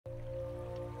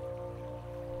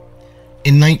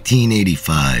In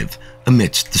 1985,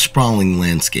 amidst the sprawling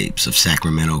landscapes of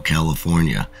Sacramento,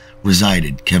 California,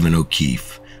 resided Kevin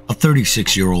O'Keefe, a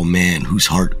 36-year-old man whose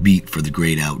heart beat for the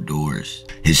great outdoors.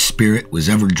 His spirit was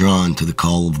ever drawn to the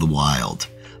call of the wild,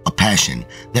 a passion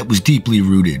that was deeply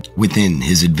rooted within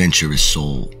his adventurous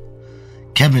soul.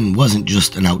 Kevin wasn't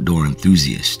just an outdoor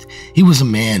enthusiast. He was a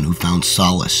man who found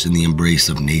solace in the embrace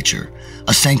of nature,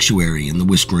 a sanctuary in the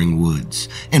whispering woods,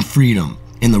 and freedom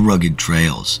in the rugged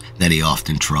trails that he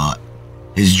often trod.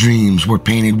 His dreams were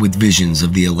painted with visions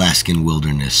of the Alaskan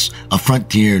wilderness, a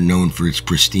frontier known for its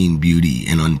pristine beauty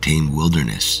and untamed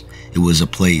wilderness. It was a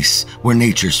place where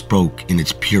nature spoke in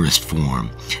its purest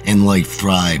form, and life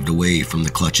thrived away from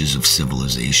the clutches of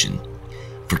civilization.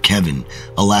 For Kevin,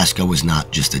 Alaska was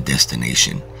not just a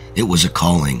destination. It was a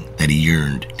calling that he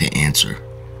yearned to answer.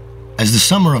 As the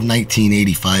summer of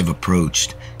 1985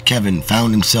 approached, Kevin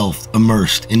found himself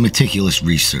immersed in meticulous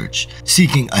research,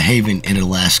 seeking a haven in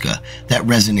Alaska that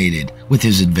resonated with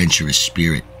his adventurous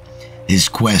spirit. His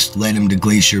quest led him to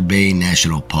Glacier Bay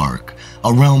National Park,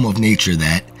 a realm of nature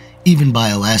that, even by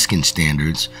Alaskan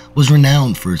standards, was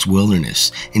renowned for its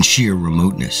wilderness and sheer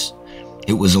remoteness.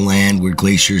 It was a land where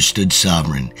glaciers stood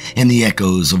sovereign and the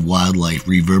echoes of wildlife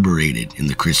reverberated in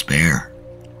the crisp air.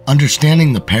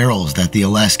 Understanding the perils that the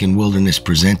Alaskan wilderness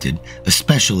presented,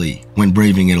 especially when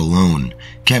braving it alone,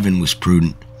 Kevin was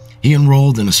prudent. He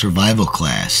enrolled in a survival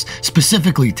class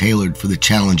specifically tailored for the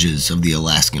challenges of the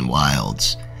Alaskan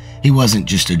wilds. He wasn't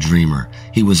just a dreamer,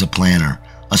 he was a planner,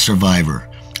 a survivor,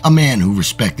 a man who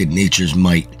respected nature's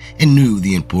might and knew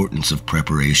the importance of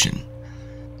preparation.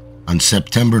 On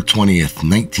September 20th,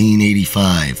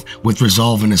 1985, with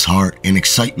resolve in his heart and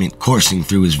excitement coursing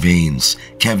through his veins,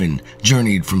 Kevin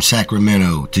journeyed from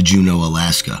Sacramento to Juneau,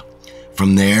 Alaska.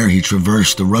 From there, he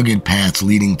traversed the rugged paths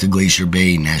leading to Glacier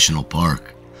Bay National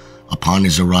Park. Upon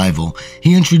his arrival,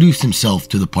 he introduced himself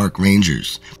to the park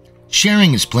rangers,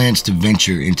 sharing his plans to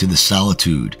venture into the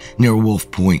solitude near Wolf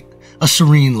Point, a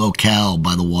serene locale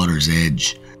by the water's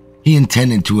edge. He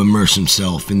intended to immerse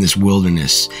himself in this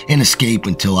wilderness and escape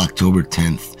until October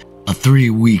 10th, a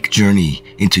 3-week journey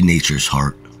into nature's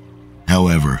heart.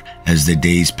 However, as the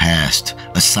days passed,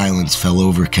 a silence fell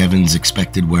over Kevin's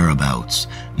expected whereabouts.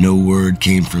 No word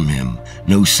came from him,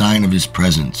 no sign of his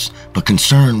presence, but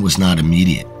concern was not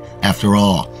immediate. After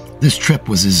all, this trip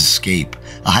was his escape,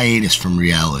 a hiatus from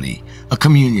reality, a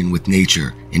communion with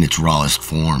nature in its rawest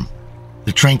form.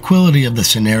 The tranquility of the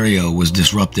scenario was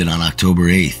disrupted on October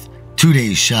 8th, 2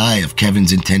 days shy of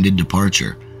Kevin's intended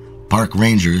departure. Park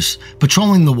rangers,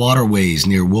 patrolling the waterways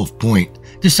near Wolf Point,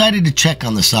 decided to check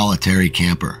on the solitary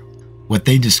camper. What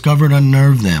they discovered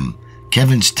unnerved them.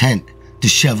 Kevin's tent,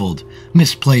 disheveled,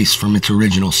 misplaced from its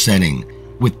original setting,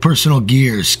 with personal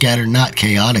gear scattered not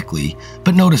chaotically,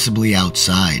 but noticeably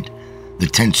outside. The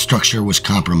tent structure was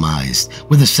compromised,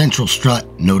 with a central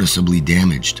strut noticeably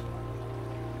damaged.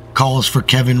 Calls for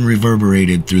Kevin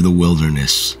reverberated through the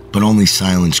wilderness, but only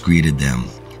silence greeted them.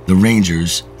 The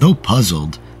rangers, though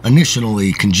puzzled,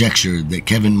 initially conjectured that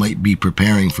Kevin might be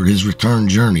preparing for his return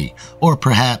journey, or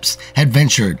perhaps had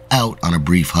ventured out on a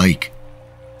brief hike.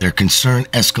 Their concern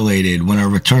escalated when a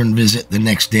return visit the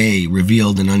next day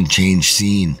revealed an unchanged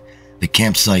scene. The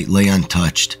campsite lay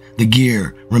untouched, the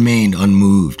gear remained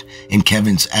unmoved, and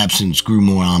Kevin's absence grew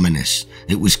more ominous.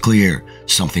 It was clear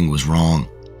something was wrong.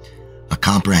 A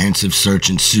comprehensive search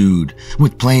ensued,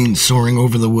 with planes soaring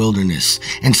over the wilderness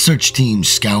and search teams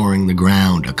scouring the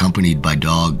ground accompanied by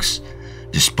dogs.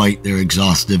 Despite their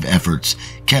exhaustive efforts,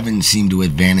 Kevin seemed to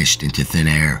have vanished into thin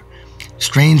air.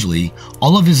 Strangely,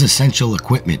 all of his essential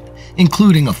equipment,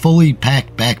 including a fully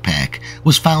packed backpack,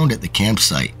 was found at the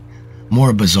campsite.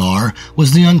 More bizarre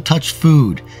was the untouched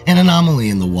food, an anomaly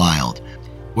in the wild,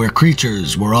 where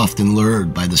creatures were often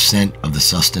lured by the scent of the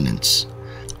sustenance.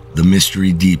 The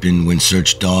mystery deepened when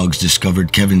search dogs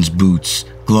discovered Kevin's boots,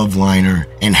 glove liner,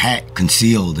 and hat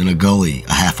concealed in a gully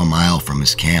a half a mile from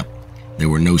his camp. There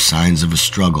were no signs of a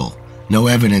struggle, no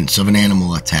evidence of an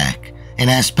animal attack, an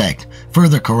aspect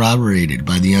further corroborated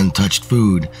by the untouched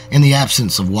food and the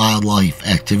absence of wildlife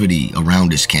activity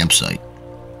around his campsite.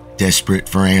 Desperate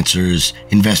for answers,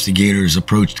 investigators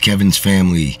approached Kevin's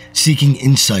family, seeking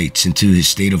insights into his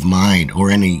state of mind or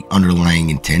any underlying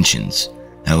intentions.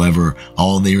 However,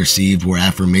 all they received were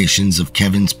affirmations of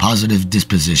Kevin's positive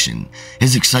disposition,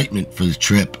 his excitement for the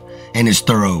trip, and his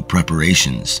thorough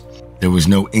preparations. There was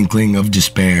no inkling of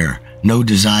despair, no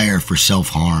desire for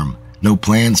self-harm, no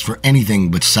plans for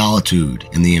anything but solitude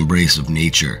in the embrace of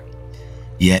nature.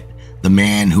 Yet, the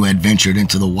man who had ventured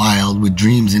into the wild with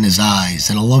dreams in his eyes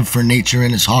and a love for nature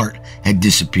in his heart had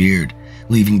disappeared,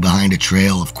 leaving behind a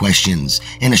trail of questions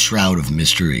and a shroud of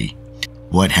mystery.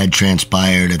 What had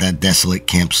transpired at that desolate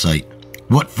campsite?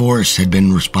 What force had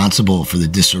been responsible for the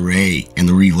disarray and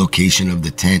the relocation of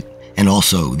the tent, and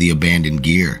also the abandoned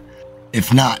gear?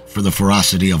 If not for the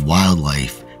ferocity of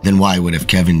wildlife, then why would have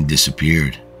Kevin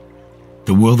disappeared?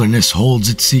 The wilderness holds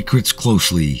its secrets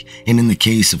closely, and in the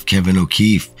case of Kevin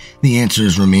O'Keefe, the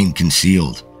answers remain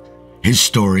concealed. His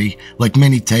story, like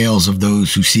many tales of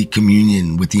those who seek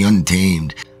communion with the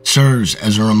untamed, serves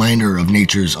as a reminder of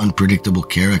nature's unpredictable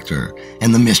character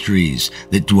and the mysteries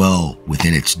that dwell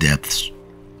within its depths.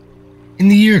 In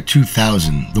the year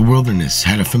 2000, the wilderness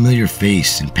had a familiar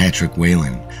face in Patrick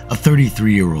Whalen, a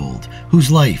 33-year-old whose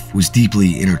life was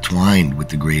deeply intertwined with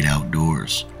the great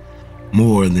outdoors.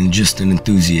 More than just an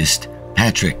enthusiast,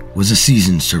 Patrick was a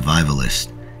seasoned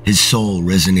survivalist, his soul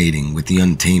resonating with the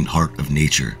untamed heart of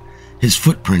nature. His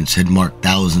footprints had marked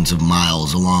thousands of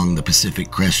miles along the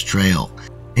Pacific Crest Trail,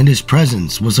 and his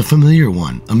presence was a familiar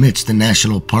one amidst the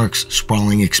NationalParks'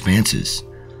 sprawling expanses.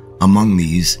 Among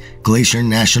these, Glacier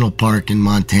National Park in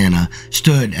Montana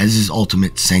stood as his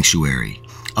ultimate sanctuary,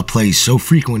 a place so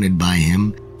frequented by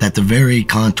him that the very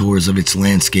contours of its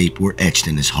landscape were etched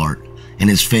in his heart, and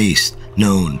his face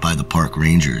known by the park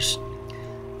rangers.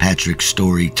 Patrick's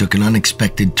story took an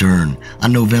unexpected turn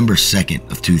on November 2nd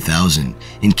of 2000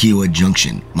 in Kiowa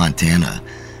Junction, Montana.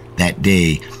 That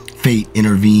day, fate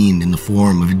intervened in the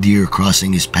form of a deer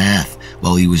crossing his path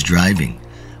while he was driving.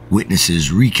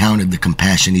 Witnesses recounted the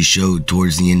compassion he showed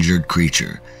towards the injured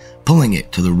creature, pulling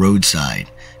it to the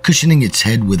roadside, cushioning its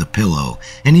head with a pillow,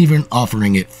 and even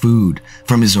offering it food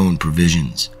from his own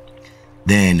provisions.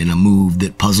 Then, in a move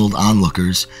that puzzled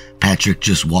onlookers, Patrick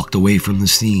just walked away from the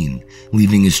scene,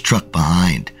 leaving his truck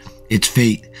behind, its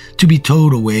fate to be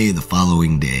towed away the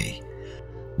following day.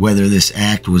 Whether this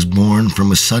act was born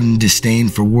from a sudden disdain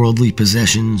for worldly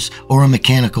possessions or a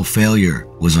mechanical failure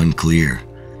was unclear.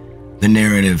 The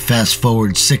narrative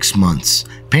fast-forwards 6 months,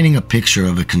 painting a picture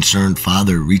of a concerned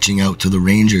father reaching out to the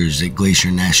rangers at Glacier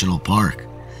National Park.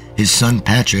 His son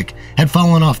Patrick had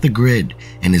fallen off the grid,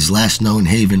 and his last known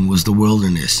haven was the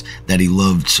wilderness that he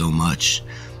loved so much.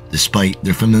 Despite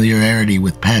their familiarity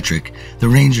with Patrick, the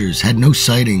rangers had no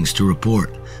sightings to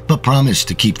report, but promised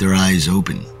to keep their eyes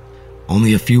open.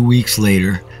 Only a few weeks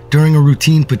later, during a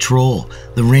routine patrol,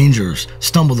 the rangers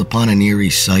stumbled upon an eerie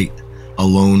sight, a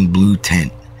lone blue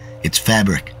tent, its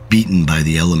fabric beaten by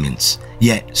the elements,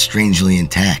 yet strangely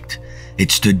intact. It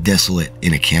stood desolate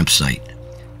in a campsite.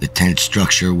 The tent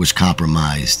structure was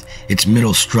compromised, its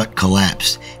middle strut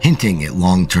collapsed, hinting at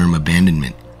long-term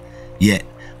abandonment. Yet,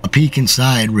 a peek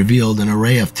inside revealed an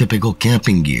array of typical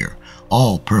camping gear,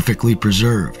 all perfectly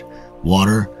preserved.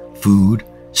 Water, food,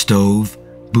 stove,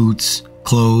 boots,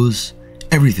 clothes,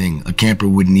 everything a camper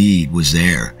would need was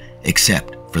there,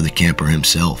 except for the camper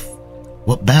himself.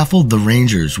 What baffled the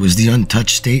rangers was the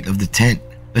untouched state of the tent,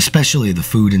 especially the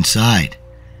food inside.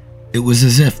 It was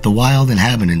as if the wild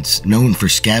inhabitants, known for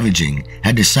scavenging,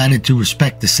 had decided to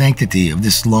respect the sanctity of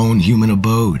this lone human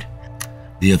abode.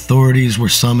 The authorities were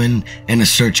summoned and a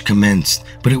search commenced,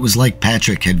 but it was like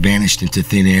Patrick had vanished into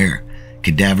thin air.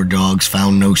 Cadaver dogs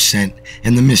found no scent,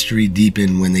 and the mystery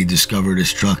deepened when they discovered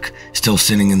his truck still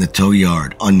sitting in the tow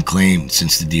yard, unclaimed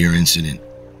since the deer incident.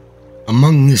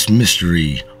 Among this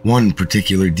mystery, one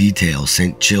particular detail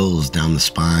sent chills down the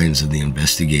spines of the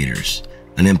investigators.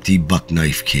 An empty buck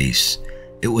knife case.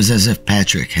 It was as if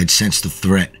Patrick had sensed a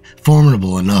threat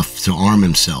formidable enough to arm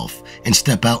himself and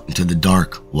step out into the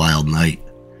dark, wild night.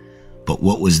 But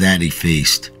what was that he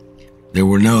faced? There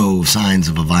were no signs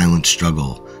of a violent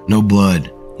struggle, no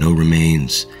blood, no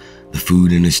remains. The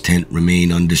food in his tent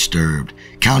remained undisturbed,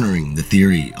 countering the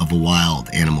theory of a wild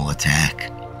animal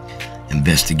attack.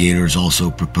 Investigators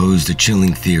also proposed a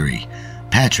chilling theory.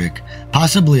 Patrick,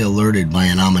 possibly alerted by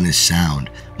an ominous sound,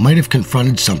 might have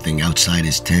confronted something outside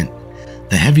his tent.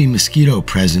 The heavy mosquito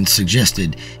presence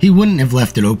suggested he wouldn't have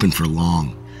left it open for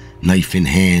long. Knife in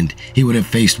hand, he would have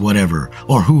faced whatever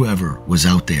or whoever was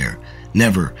out there,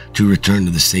 never to return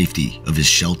to the safety of his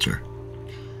shelter.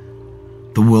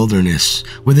 The wilderness,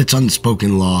 with its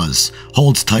unspoken laws,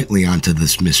 holds tightly onto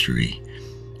this mystery.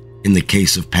 In the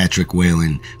case of Patrick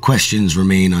Whalen, questions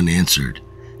remain unanswered.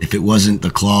 If it wasn't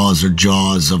the claws or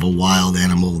jaws of a wild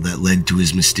animal that led to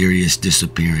his mysterious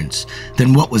disappearance,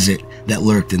 then what was it that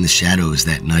lurked in the shadows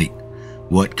that night?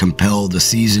 What compelled a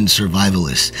seasoned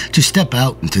survivalist to step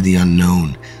out into the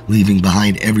unknown, leaving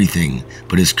behind everything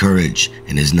but his courage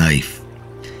and his knife?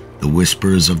 The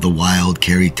whispers of the wild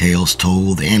carry tales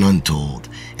told and untold,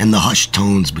 and the hushed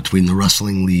tones between the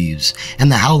rustling leaves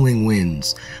and the howling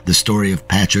winds. The story of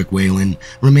Patrick Whalen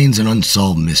remains an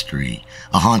unsolved mystery,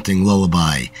 a haunting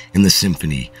lullaby in the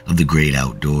symphony of the great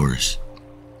outdoors.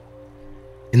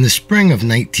 In the spring of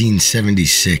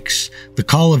 1976, the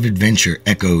call of adventure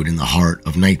echoed in the heart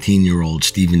of 19-year-old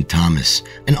Stephen Thomas,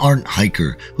 an ardent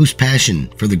hiker whose passion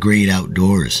for the great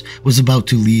outdoors was about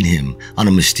to lead him on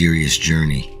a mysterious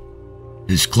journey.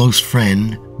 His close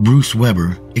friend, Bruce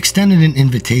Weber, extended an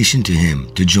invitation to him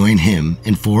to join him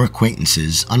and 4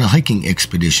 acquaintances on a hiking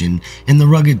expedition in the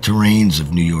rugged terrains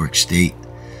of New York State.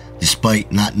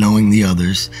 Despite not knowing the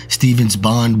others, Stephen's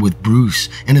bond with Bruce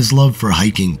and his love for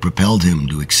hiking propelled him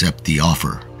to accept the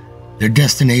offer. Their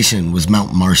destination was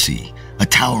Mount Marcy, a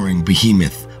towering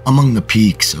behemoth among the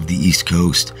peaks of the East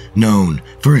Coast, known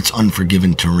for its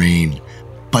unforgiving terrain,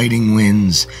 biting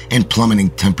winds, and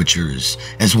plummeting temperatures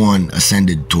as one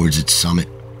ascended towards its summit.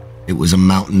 It was a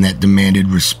mountain that demanded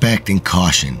respect and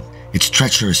caution, its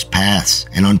treacherous paths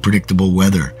and unpredictable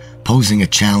weather posing a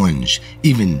challenge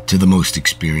even to the most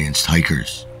experienced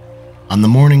hikers. On the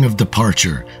morning of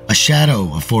departure, a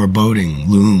shadow of foreboding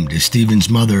loomed as Stephen's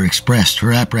mother expressed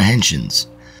her apprehensions.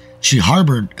 She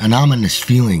harbored an ominous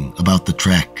feeling about the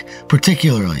trek,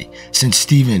 particularly since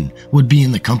Stephen would be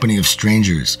in the company of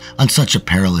strangers on such a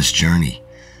perilous journey.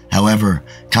 However,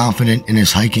 confident in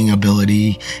his hiking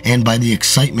ability and by the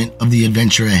excitement of the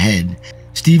adventure ahead,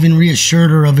 Stephen reassured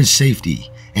her of his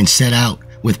safety and set out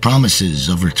with promises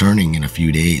of returning in a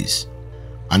few days.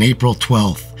 On April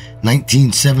 12,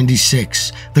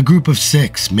 1976, the group of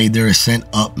 6 made their ascent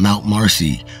up Mount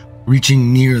Marcy,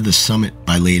 reaching near the summit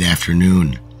by late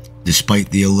afternoon. Despite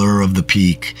the allure of the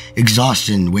peak,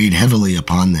 exhaustion weighed heavily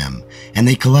upon them, and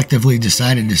they collectively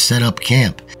decided to set up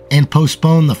camp and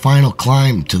postpone the final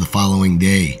climb to the following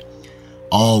day.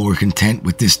 All were content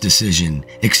with this decision,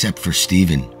 except for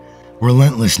Stephen.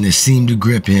 Relentlessness seemed to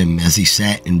grip him as he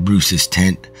sat in Bruce's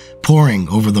tent, poring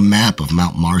over the map of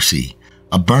Mount Marcy.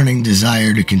 A burning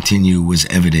desire to continue was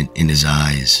evident in his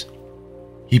eyes.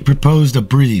 He proposed a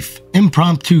brief,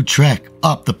 impromptu trek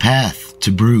up the path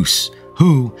to Bruce,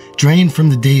 who, drained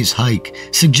from the day's hike,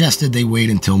 suggested they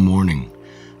wait until morning.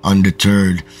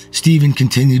 Undeterred, Stephen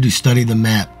continued to study the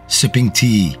map, sipping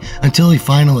tea, until he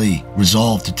finally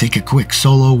resolved to take a quick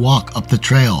solo walk up the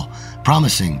trail,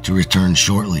 promising to return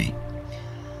shortly.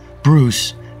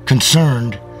 Bruce,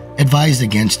 concerned, advised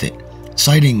against it,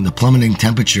 citing the plummeting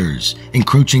temperatures,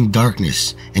 encroaching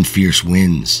darkness, and fierce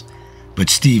winds. But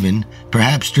Stephen,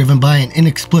 perhaps driven by an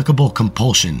inexplicable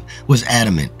compulsion, was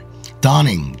adamant.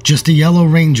 Donning just a yellow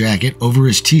rain jacket over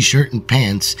his t-shirt and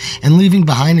pants and leaving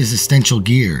behind his essential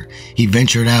gear, he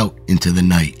ventured out into the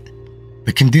night.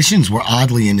 The conditions were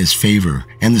oddly in his favor,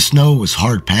 and the snow was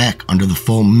hard packed under the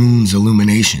full moon's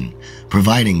illumination,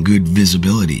 providing good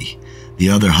visibility. The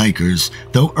other hikers,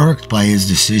 though irked by his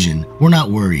decision, were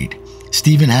not worried.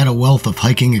 Stephen had a wealth of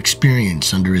hiking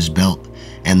experience under his belt,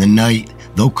 and the night,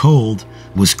 though cold,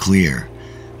 was clear.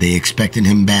 They expected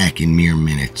him back in mere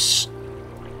minutes.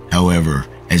 However,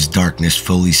 as darkness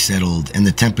fully settled and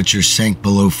the temperature sank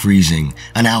below freezing,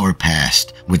 an hour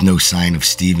passed with no sign of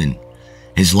Stephen.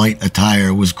 His light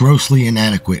attire was grossly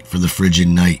inadequate for the frigid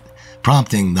night,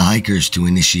 prompting the hikers to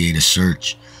initiate a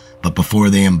search. But before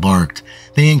they embarked,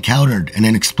 they encountered an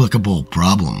inexplicable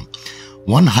problem.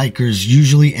 One hiker's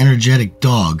usually energetic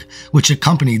dog, which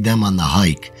accompanied them on the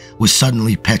hike, was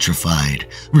suddenly petrified,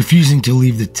 refusing to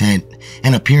leave the tent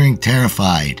and appearing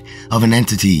terrified of an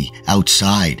entity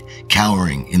outside,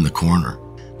 cowering in the corner.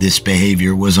 This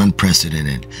behavior was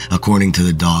unprecedented, according to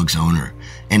the dog's owner,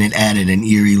 and it added an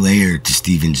eerie layer to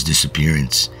Stephen's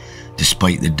disappearance.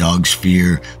 Despite the dog's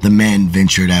fear, the men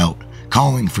ventured out,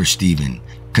 calling for Stephen,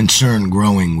 concern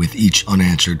growing with each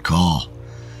unanswered call.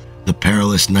 The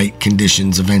perilous night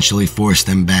conditions eventually forced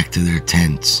them back to their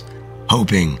tents,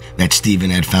 hoping that Stephen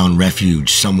had found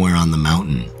refuge somewhere on the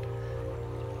mountain.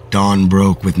 Dawn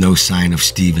broke with no sign of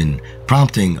Stephen,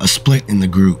 prompting a split in the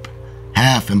group.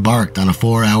 Half embarked on a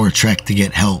 4-hour trek to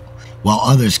get help, while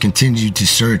others continued to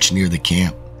search near the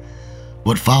camp.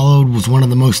 What followed was one of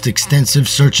the most extensive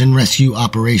search and rescue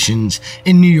operations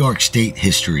in New York State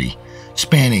history,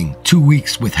 spanning 2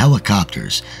 weeks with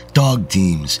helicopters, dog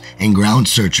teams, and ground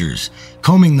searchers,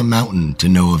 combing the mountain to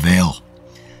no avail.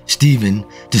 Stephen,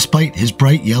 despite his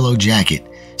bright yellow jacket,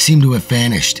 seemed to have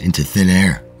vanished into thin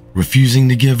air. Refusing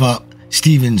to give up,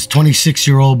 Stephen's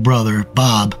 26-year-old brother,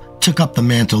 Bob, took up the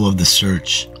mantle of the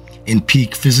search. In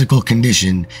peak physical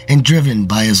condition and driven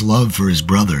by his love for his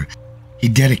brother, he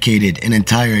dedicated an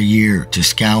entire year to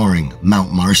scouring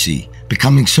Mount Marcy,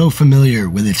 becoming so familiar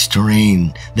with its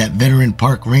terrain that veteran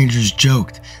park rangers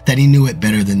joked that he knew it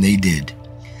better than they did.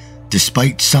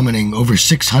 Despite summoning over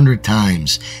 600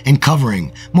 times and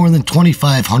covering more than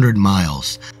 2,500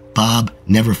 miles, Bob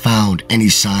never found any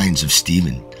signs of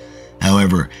Stephen.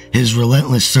 However, his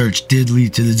relentless search did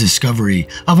lead to the discovery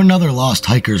of another lost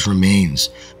hiker's remains,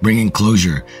 bringing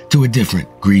closure to a different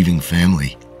grieving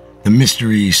family. The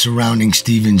mystery surrounding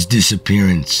Stephen's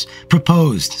disappearance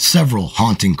proposed several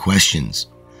haunting questions.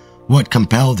 What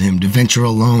compelled him to venture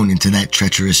alone into that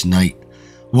treacherous night?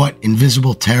 What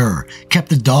invisible terror kept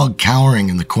the dog cowering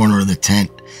in the corner of the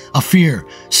tent? A fear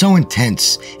so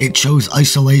intense it chose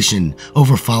isolation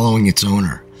over following its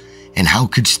owner. And how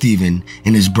could Stephen,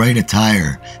 in his bright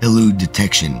attire, elude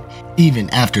detection, even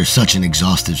after such an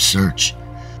exhaustive search?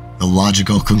 The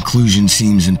logical conclusion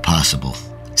seems impossible.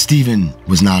 Stephen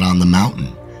was not on the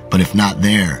mountain, but if not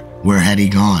there, where had he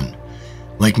gone?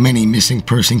 Like many missing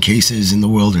person cases in the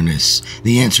wilderness,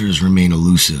 the answers remain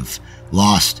elusive,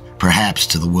 lost perhaps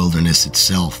to the wilderness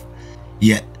itself.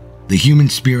 Yet, the human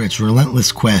spirit's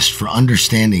relentless quest for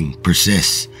understanding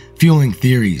persists, fueling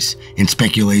theories and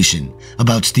speculation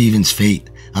about Stephen's fate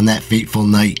on that fateful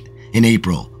night in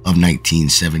April of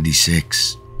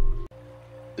 1976.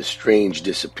 The strange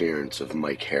disappearance of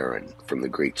Mike Heron from the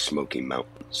Great Smoky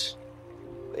Mountains.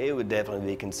 It would definitely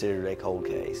be considered a cold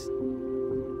case.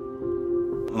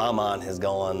 My mind has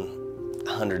gone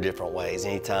 100 different ways.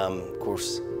 Anytime, of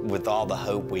course, with all the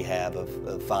hope we have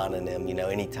of finding them,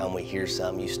 anytime we hear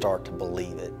something, you start to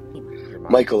believe it.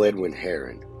 Michael Edwin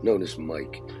Heron, known as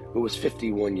Mike, who was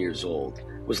 51 years old,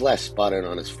 was last spotted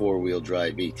on his four-wheel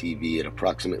drive ATV at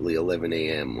approximately 11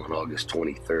 a.m. on August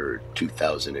 23,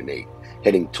 2008,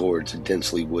 heading towards a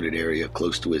densely wooded area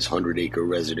close to his 100-acre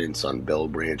residence on Bell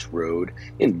Branch Road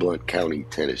in Blount County,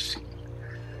 Tennessee.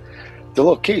 The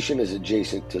location is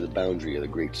adjacent to the boundary of the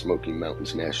Great Smoky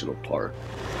Mountains National Park.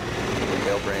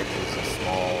 Bell Branch is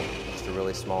just a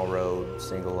really small road,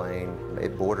 single lane.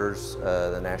 It borders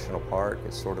the national park.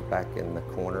 It's sort of back in the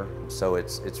corner, so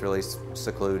it's really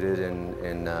secluded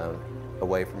and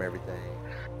away from everything.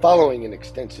 Following an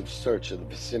extensive search of the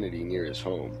vicinity near his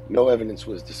home, no evidence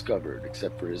was discovered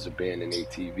except for his abandoned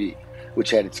ATV,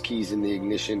 which had its keys in the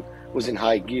ignition, was in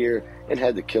high gear, and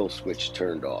had the kill switch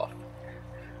turned off.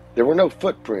 There were no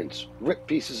footprints, ripped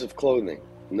pieces of clothing,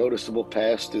 noticeable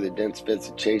paths through the dense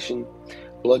vegetation,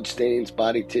 bloodstains,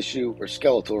 body tissue, or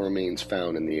skeletal remains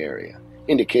found in the area,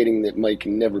 indicating that Mike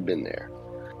had never been there.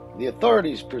 The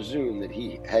authorities presume that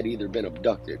he had either been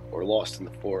abducted or lost in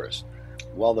the forest,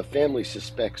 while the family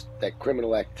suspects that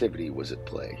criminal activity was at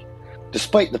play.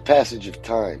 Despite the passage of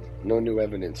time, no new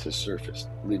evidence has surfaced,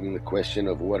 leaving the question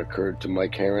of what occurred to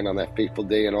Mike Heron on that fateful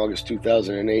day in August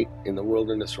 2008 in the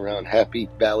wilderness around Happy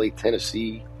Valley,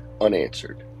 Tennessee,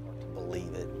 unanswered.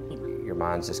 Believe it. Your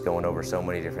mind's just going over so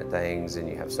many different things, and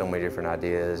you have so many different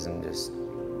ideas and just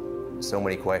so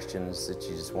many questions that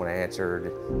you just want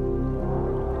answered.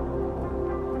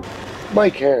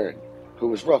 Mike Heron, who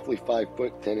was roughly 5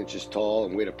 foot 10 inches tall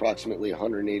and weighed approximately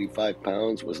 185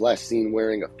 pounds, was last seen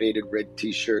wearing a faded red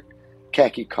t-shirt,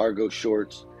 khaki cargo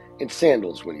shorts, and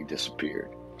sandals when he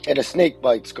disappeared. Had a snake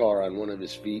bite scar on one of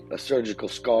his feet, a surgical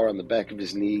scar on the back of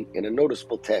his knee, and a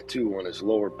noticeable tattoo on his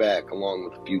lower back, along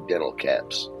with a few dental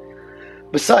caps.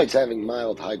 Besides having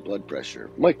mild high blood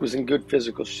pressure, Mike was in good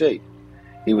physical shape.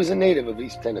 He was a native of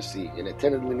East Tennessee and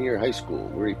attended Lanier High School,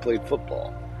 where he played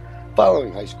football.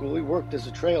 Following high school, he worked as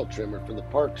a trail trimmer for the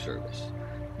Park Service,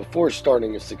 before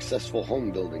starting a successful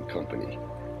home building company,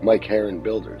 Mike Heron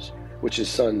Builders, which his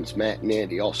sons Matt and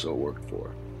Andy also worked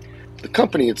for. The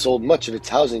company had sold much of its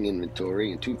housing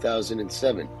inventory in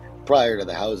 2007, prior to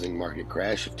the housing market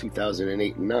crash of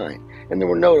 2008 and 9, and there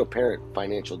were no apparent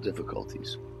financial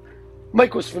difficulties.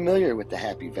 Mike was familiar with the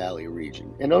Happy Valley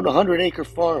region and owned a 100-acre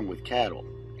farm with cattle.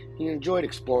 He enjoyed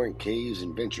exploring caves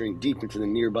and venturing deep into the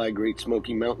nearby Great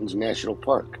Smoky Mountains National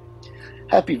Park.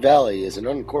 Happy Valley is an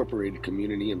unincorporated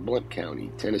community in Blount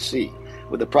County, Tennessee,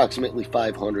 with approximately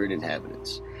 500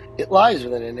 inhabitants. It lies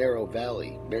within a narrow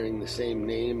valley bearing the same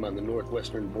name on the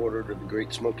northwestern border of the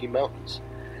Great Smoky Mountains.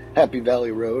 Happy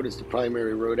Valley Road is the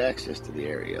primary road access to the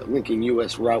area, linking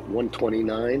U.S. Route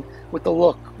 129 with the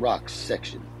Look Rocks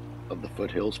section of the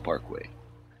Foothills Parkway.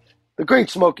 The Great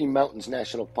Smoky Mountains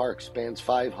National Park spans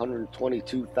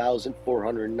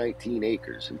 522,419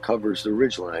 acres and covers the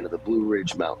ridgeline of the Blue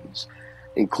Ridge Mountains,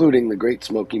 including the Great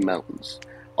Smoky Mountains.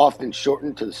 Often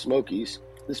shortened to the Smokies,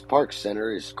 this park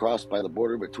center is crossed by the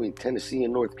border between Tennessee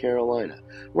and North Carolina,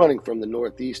 running from the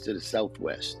northeast to the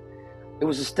southwest. It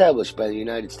was established by the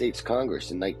United States Congress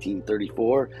in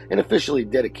 1934 and officially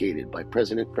dedicated by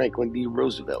President Franklin D.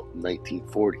 Roosevelt in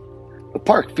 1940. The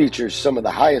park features some of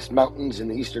the highest mountains in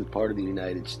the eastern part of the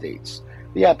United States.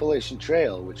 The Appalachian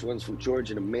Trail, which runs from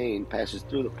Georgia to Maine, passes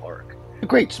through the park. The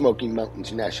Great Smoky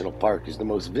Mountains National Park is the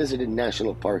most visited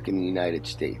national park in the United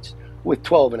States, with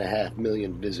 12.5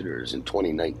 million visitors in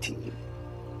 2019.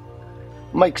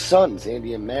 Mike's sons,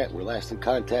 Andy and Matt, were last in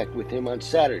contact with him on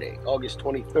Saturday, August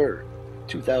 23rd,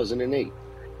 2008.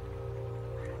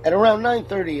 At around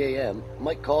 9:30 a.m.,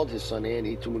 Mike called his son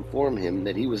Andy to inform him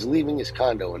that he was leaving his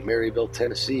condo in Maryville,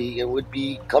 Tennessee, and would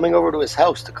be coming over to his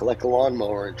house to collect a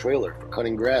lawnmower and trailer for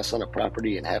cutting grass on a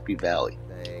property in Happy Valley.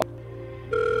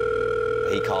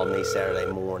 He called me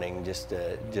Saturday morning just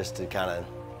to kind of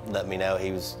let me know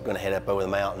he was going to head up over the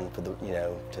mountain for the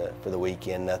for the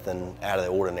weekend. Nothing out of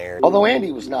the ordinary. Although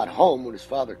Andy was not home when his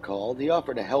father called, he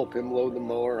offered to help him load the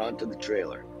mower onto the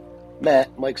trailer.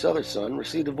 Matt, Mike's other son,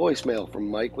 received a voicemail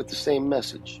from Mike with the same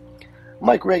message.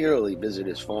 Mike regularly visited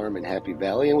his farm in Happy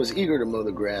Valley and was eager to mow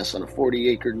the grass on a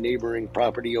 40-acre neighboring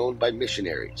property owned by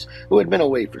missionaries who had been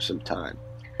away for some time.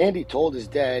 Andy told his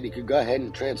dad he could go ahead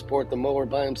and transport the mower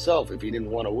by himself if he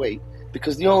didn't want to wait,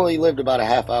 because they only lived about a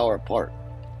half hour apart.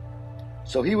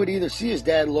 So he would either see his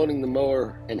dad loading the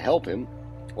mower and help him,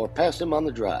 or pass him on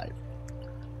the drive.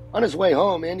 On his way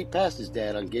home, Andy passed his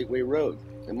dad on Gateway Road,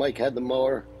 and Mike had the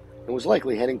mower and was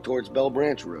likely heading towards Bell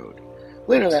Branch Road.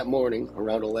 Later that morning,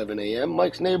 around 11 a.m.,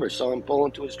 Mike's neighbor saw him pull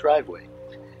into his driveway.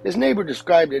 His neighbor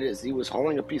described it as he was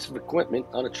hauling a piece of equipment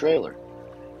on a trailer.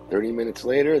 30 minutes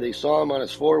later, they saw him on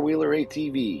his four-wheeler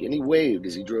ATV, and he waved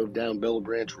as he drove down Bell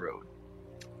Branch Road.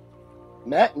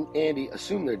 Matt and Andy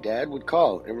assumed their dad would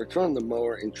call and return the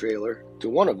mower and trailer to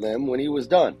one of them when he was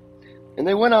done, and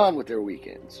they went on with their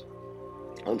weekends.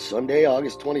 On Sunday,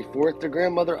 August 24th, their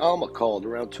grandmother Alma called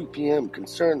around 2 p.m.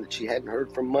 concerned that she hadn't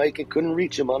heard from Mike and couldn't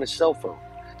reach him on his cell phone,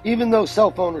 even though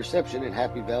cell phone reception in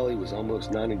Happy Valley was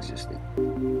almost non-existent.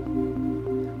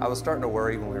 I was starting to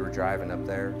worry when we were driving up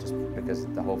there, just because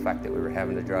the whole fact that we were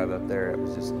having to drive up there, it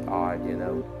was just odd, you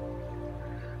know.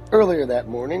 Earlier that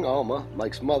morning, Alma,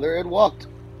 Mike's mother, had walked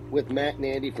with Matt and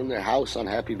Andy from their house on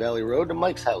Happy Valley Road to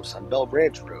Mike's house on Bell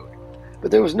Branch Road, but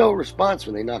there was no response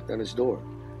when they knocked on his door.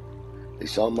 They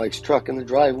saw Mike's truck in the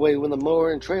driveway with a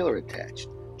mower and trailer attached,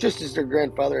 just as their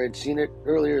grandfather had seen it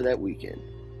earlier that weekend.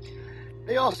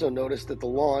 They also noticed that the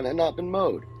lawn had not been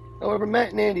mowed. However,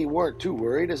 Matt and Andy weren't too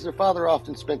worried, as their father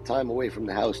often spent time away from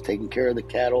the house taking care of the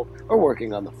cattle or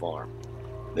working on the farm.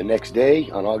 The next day,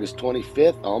 on August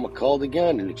 25th, Alma called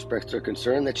again and expressed her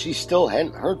concern that she still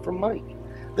hadn't heard from Mike.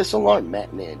 This alarmed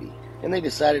Matt and Andy, and they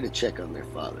decided to check on their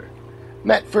father.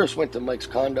 Matt first went to Mike's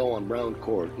condo on Brown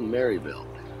Court in Maryville,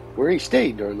 where he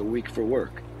stayed during the week for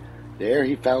work. There,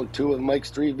 he found 2 of Mike's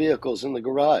 3 vehicles in the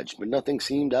garage, but nothing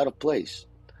seemed out of place.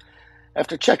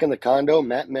 After checking the condo,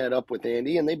 Matt met up with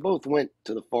Andy, and they both went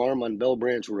to the farm on Bell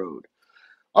Branch Road.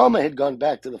 Alma had gone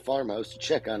back to the farmhouse to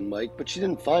check on Mike, but she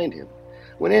didn't find him.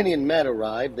 When Andy and Matt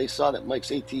arrived, they saw that Mike's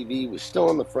ATV was still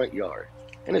in the front yard,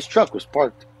 and his truck was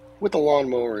parked with a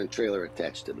lawnmower and trailer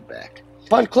attached to the back.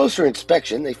 Upon closer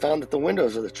inspection, they found that the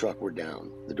windows of the truck were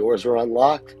down, the doors were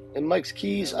unlocked, and Mike's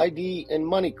keys, ID, and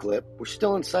money clip were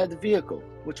still inside the vehicle,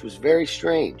 which was very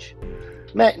strange.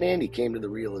 Matt and Andy came to the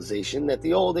realization that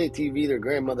the old ATV their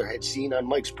grandmother had seen on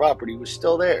Mike's property was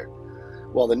still there,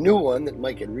 while the new one that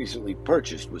Mike had recently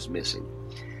purchased was missing.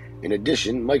 In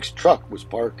addition, Mike's truck was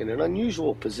parked in an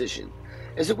unusual position,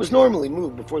 as it was normally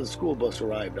moved before the school bus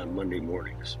arrived on Monday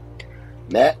mornings.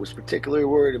 Matt was particularly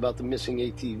worried about the missing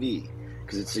ATV,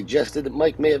 because it suggested that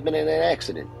Mike may have been in an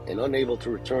accident and unable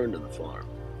to return to the farm.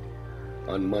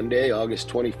 On Monday, August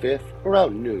 25th,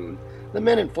 around noon, the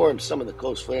men informed some of the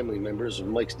close family members of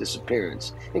Mike's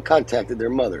disappearance and contacted their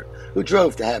mother, who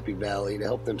drove to Happy Valley to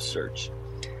help them search.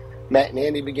 Matt and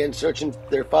Andy began searching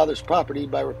their father's property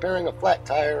by repairing a flat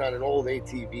tire on an old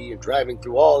ATV and driving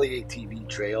through all the ATV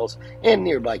trails and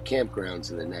nearby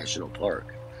campgrounds in the national park.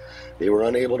 They were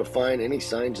unable to find any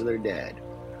signs of their dad.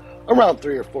 Around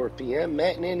 3 or 4 p.m.,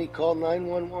 Matt and Andy called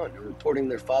 911, reporting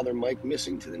their father Mike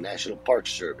missing to the National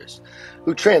Parks Service,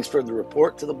 who transferred the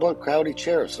report to the Blount County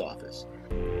Sheriff's Office.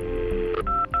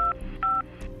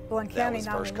 Blount That County was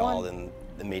first called and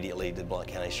immediately to the Blount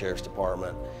County Sheriff's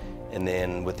Department. And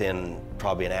then within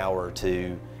probably an hour or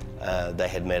two, they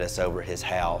had met us over at his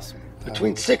house.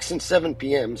 Between 6 and 7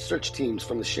 p.m., search teams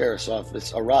from the Sheriff's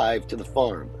Office arrived to the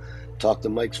farm, talked to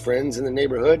Mike's friends in the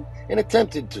neighborhood, and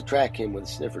attempted to track him with a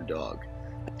sniffer dog.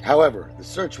 However, the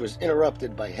search was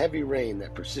interrupted by heavy rain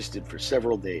that persisted for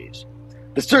several days.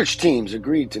 The search teams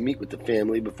agreed to meet with the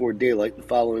family before daylight the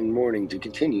following morning to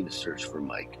continue the search for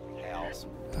Mike.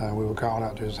 We were called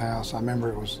out to his house. I remember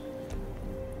it was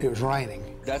raining.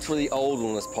 That's where the old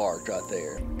one was parked, right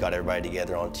there. Got everybody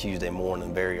together on Tuesday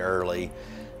morning very early,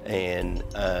 and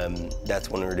that's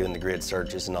when we were doing the grid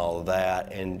searches and all of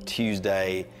that. And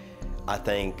Tuesday, I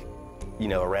think,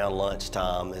 around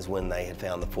lunchtime is when they had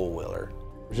found the four-wheeler.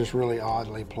 It was just really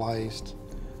oddly placed.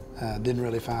 Didn't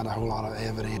really find a whole lot of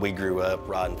evidence. We grew up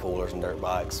riding four-wheelers and dirt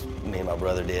bikes. Me and my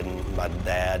brother did, and my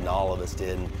dad, and all of us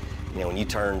did. And, you know, when you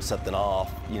turn something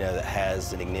off, you know, that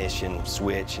has an ignition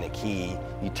switch and a key,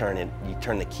 you turn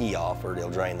the key off or it'll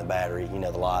drain the battery, you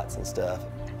know, the lights and stuff.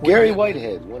 Gary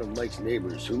Whitehead, one of Mike's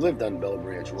neighbors who lived on Bell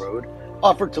Branch Road,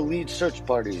 offered to lead search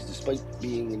parties despite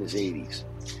being in his 80s.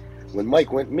 When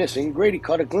Mike went missing, Grady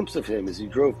caught a glimpse of him as he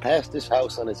drove past his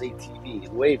house on his ATV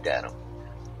and waved at him.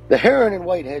 The Heron and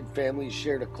Whitehead families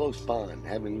shared a close bond,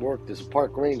 having worked as a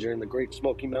park ranger in the Great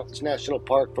Smoky Mountains National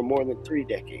Park for more than 3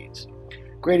 decades.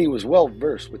 Grady was well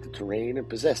versed with the terrain and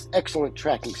possessed excellent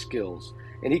tracking skills,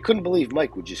 and he couldn't believe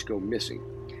Mike would just go missing.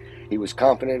 He was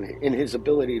confident in his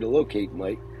ability to locate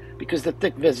Mike because the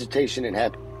thick vegetation and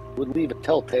habitat would leave a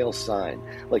telltale sign,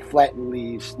 like flattened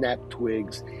leaves, snapped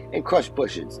twigs, and crushed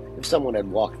bushes if someone had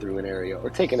walked through an area or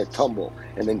taken a tumble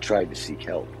and then tried to seek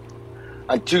help.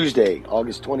 On Tuesday,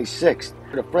 August 26th,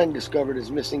 a friend discovered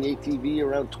his missing ATV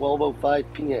around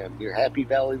 12:05 p.m. near Happy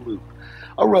Valley Loop,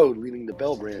 a road leading to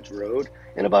Bell Branch Road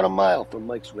and about a mile from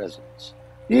Mike's residence.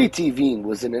 The ATV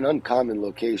was in an uncommon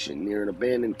location near an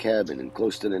abandoned cabin and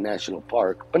close to the national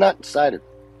park, but not inside of it.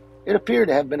 It appeared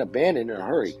to have been abandoned in a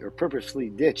hurry or purposely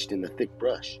ditched in the thick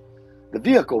brush. The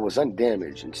vehicle was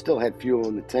undamaged and still had fuel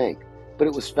in the tank, but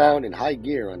it was found in high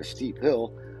gear on a steep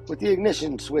hill with the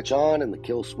ignition switch on and the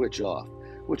kill switch off,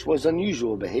 which was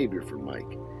unusual behavior for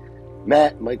Mike.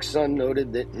 Matt, Mike's son,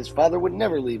 noted that his father would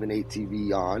never leave an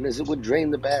ATV on as it would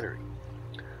drain the battery.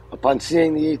 Upon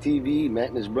seeing the ATV, Matt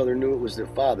and his brother knew it was their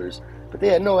father's, but they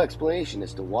had no explanation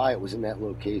as to why it was in that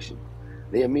location.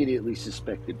 They immediately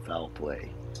suspected foul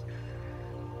play.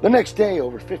 The next day,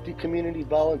 over 50 community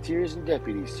volunteers and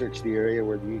deputies searched the area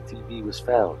where the ATV was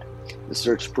found. The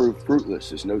search proved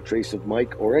fruitless as no trace of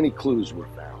Mike or any clues were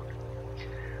found.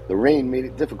 The rain made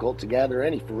it difficult to gather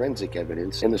any forensic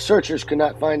evidence, and the searchers could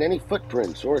not find any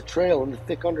footprints or a trail in the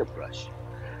thick underbrush.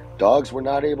 Dogs were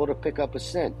not able to pick up a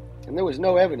scent, and there was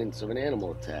no evidence of an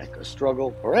animal attack, a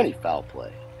struggle, or any foul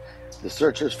play. The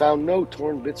searchers found no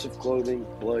torn bits of clothing,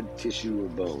 blood, tissue, or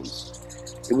bones.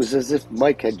 It was as if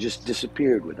Mike had just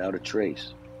disappeared without a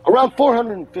trace. Around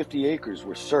 450 acres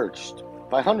were searched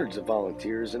by hundreds of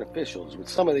volunteers and officials, with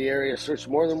some of the area searched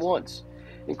more than once,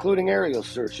 including aerial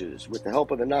searches with the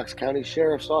help of the Knox County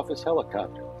Sheriff's Office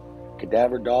helicopter,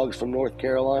 cadaver dogs from North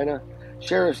Carolina,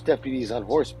 sheriff's deputies on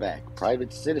horseback,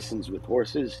 private citizens with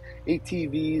horses,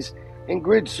 ATVs, and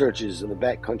grid searches in the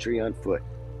backcountry on foot.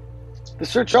 The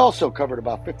search also covered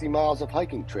about 50 miles of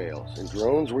hiking trails, and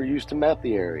drones were used to map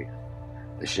the area.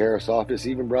 The sheriff's office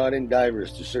even brought in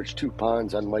divers to search 2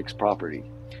 ponds on Mike's property.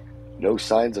 No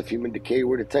signs of human decay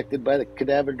were detected by the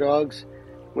cadaver dogs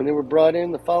when they were brought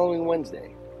in the following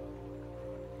Wednesday.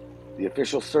 The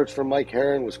official search for Mike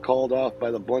Heron was called off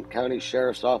by the Blount County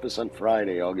Sheriff's Office on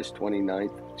Friday, August 29,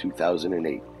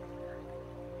 2008.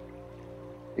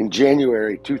 In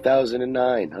January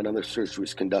 2009, another search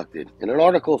was conducted, and an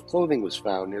article of clothing was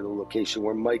found near the location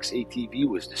where Mike's ATV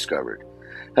was discovered.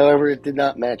 However, it did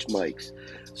not match Mike's.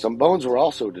 Some bones were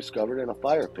also discovered in a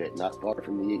fire pit not far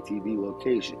from the ATV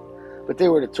location, but they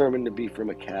were determined to be from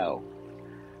a cow.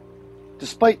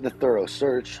 Despite the thorough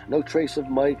search, no trace of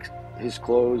Mike, his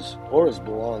clothes, or his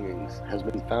belongings has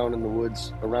been found in the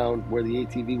woods around where the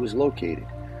ATV was located.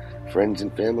 Friends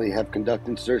and family have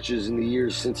conducted searches in the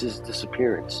years since his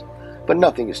disappearance, but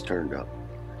nothing has turned up.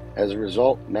 As a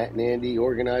result, Matt and Andy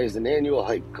organized an annual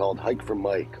hike called Hike for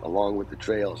Mike, along with the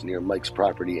trails near Mike's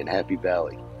property in Happy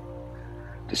Valley.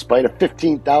 Despite a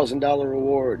 $15,000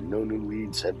 reward, no new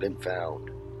leads have been found.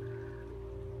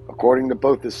 According to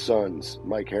both his sons,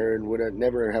 Mike Heron would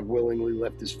never have willingly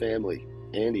left his family.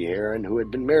 Andy Heron, who had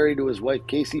been married to his wife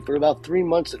Casey for about 3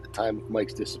 months at the time of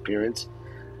Mike's disappearance,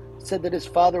 said that his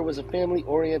father was a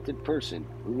family-oriented person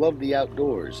who loved the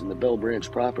outdoors and the Bell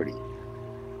Branch property.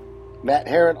 Matt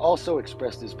Heron also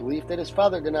expressed his belief that his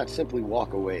father did not simply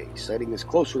walk away, citing his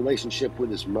close relationship with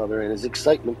his mother and his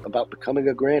excitement about becoming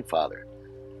a grandfather.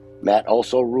 Matt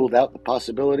also ruled out the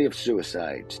possibility of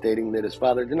suicide, stating that his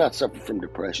father did not suffer from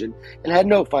depression and had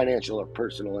no financial or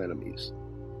personal enemies.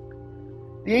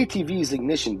 The ATV's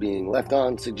ignition being left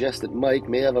on suggests that Mike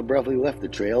may have abruptly left the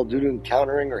trail due to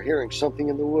encountering or hearing something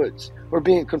in the woods, or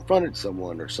being confronted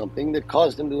someone or something that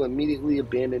caused him to immediately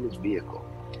abandon his vehicle.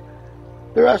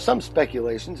 There are some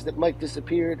speculations that Mike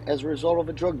disappeared as a result of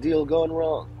a drug deal gone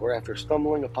wrong, or after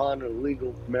stumbling upon an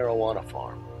illegal marijuana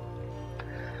farm.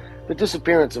 The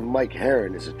disappearance of Mike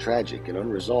Heron is a tragic and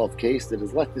unresolved case that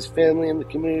has left his family and the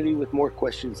community with more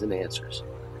questions than answers.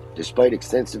 Despite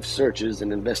extensive searches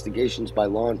and investigations by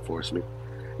law enforcement,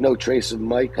 no trace of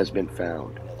Mike has been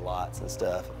found. You know, the lights and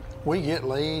stuff. We get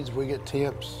leads, we get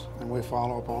tips, and we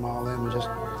follow up on all them. And just,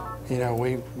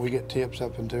 we get tips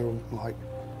up until like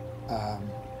a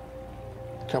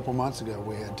couple months ago.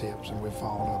 We had tips, and we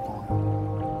followed up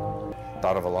on it.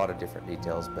 Thought of a lot of different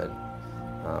details, but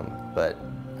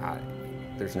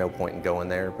there's no point in going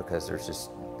there because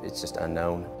it's just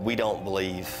unknown. We don't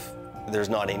believe, there's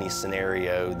not any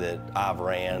scenario that I've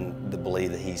ran to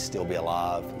believe that he'd still be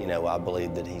alive. I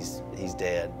believe that he's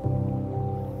dead.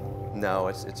 No,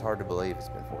 it's hard to believe. It's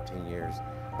been 14 years.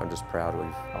 I'm just proud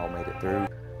we've all made it through.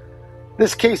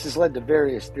 This case has led to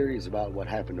various theories about what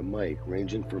happened to Mike,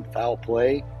 ranging from foul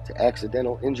play to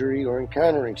accidental injury or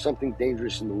encountering something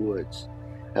dangerous in the woods.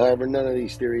 However, none of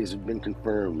these theories have been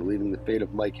confirmed, leaving the fate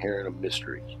of Mike Herron a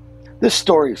mystery. This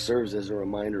story serves as a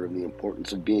reminder of the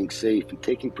importance of being safe and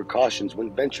taking precautions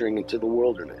when venturing into the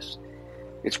wilderness.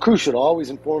 It's crucial to always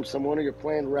inform someone of your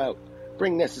planned route,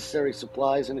 bring necessary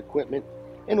supplies and equipment,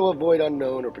 and to avoid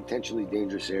unknown or potentially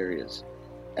dangerous areas.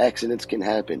 Accidents can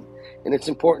happen, and it's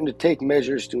important to take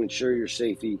measures to ensure your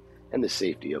safety and the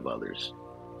safety of others.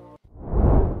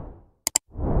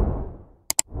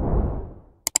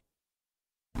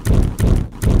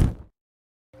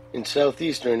 In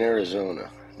southeastern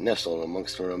Arizona, nestled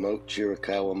amongst the remote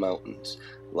Chiricahua Mountains,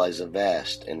 lies a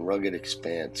vast and rugged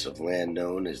expanse of land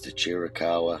known as the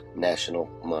Chiricahua National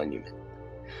Monument.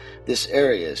 This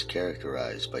area is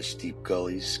characterized by steep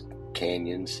gullies,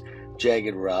 canyons,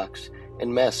 jagged rocks,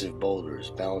 and massive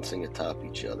boulders balancing atop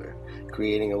each other,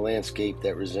 creating a landscape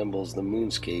that resembles the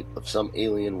moonscape of some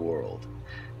alien world.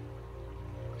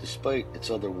 Despite its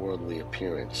otherworldly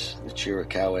appearance, the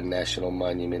Chiricahua National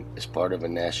Monument is part of a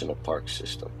national park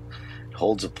system. It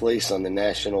holds a place on the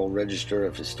National Register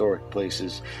of Historic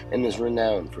Places and is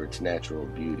renowned for its natural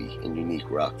beauty and unique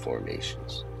rock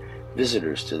formations.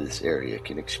 Visitors to this area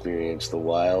can experience the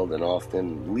wild and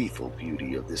often lethal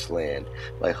beauty of this land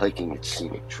by hiking its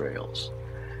scenic trails.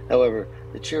 However,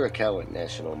 the Chiricahua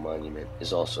National Monument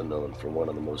is also known for one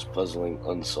of the most puzzling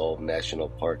unsolved national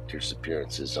park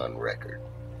disappearances on record.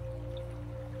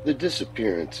 The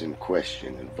disappearance in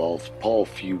question involves Paul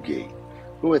Fugate,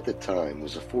 who at the time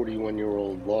was a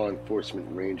 41-year-old law enforcement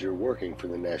ranger working for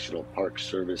the National Park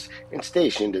Service and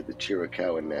stationed at the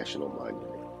Chiricahua National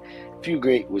Monument.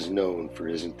 Fugate was known for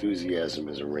his enthusiasm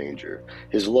as a ranger,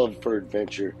 his love for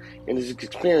adventure, and his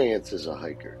experience as a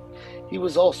hiker. He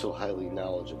was also highly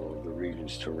knowledgeable of the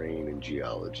region's terrain and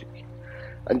geology.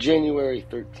 On January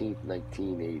 13,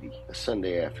 1980, a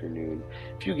Sunday afternoon,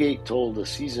 Fugate told a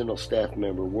seasonal staff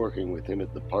member working with him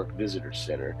at the Park Visitor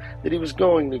Center that he was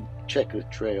going to check the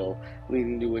trail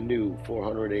leading to a new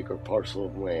 400-acre parcel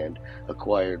of land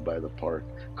acquired by the park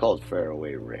called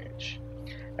Fairway Ranch.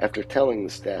 After telling the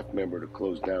staff member to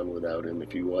close down without him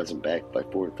if he wasn't back by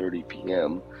 4:30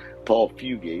 p.m., Paul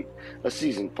Fugate, a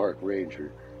seasoned park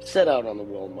ranger, set out on the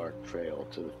well-marked trail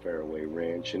to the Fairway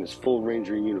Ranch in his full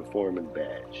ranger uniform and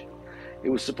badge. It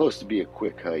was supposed to be a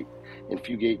quick hike, and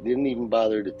Fugate didn't even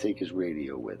bother to take his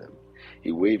radio with him.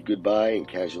 He waved goodbye and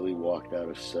casually walked out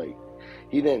of sight.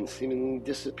 He then seemingly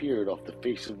disappeared off the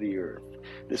face of the earth.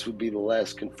 This would be the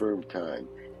last confirmed time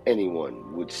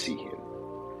anyone would see him.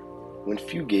 When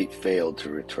Fugate failed to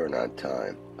return on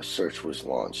time, a search was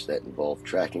launched that involved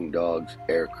tracking dogs,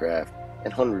 aircraft,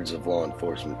 and hundreds of law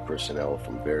enforcement personnel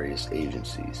from various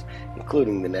agencies,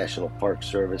 including the National Park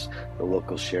Service, the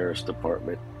local Sheriff's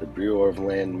Department, the Bureau of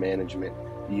Land Management,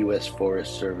 the U.S.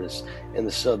 Forest Service, and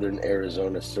the Southern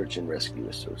Arizona Search and Rescue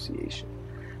Association.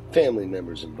 Family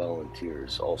members and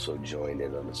volunteers also joined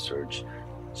in on the search,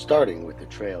 starting with the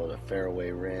trail to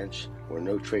Fairway Ranch, where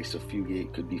no trace of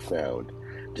Fugate could be found,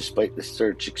 despite the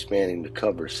search expanding to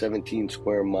cover 17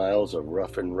 square miles of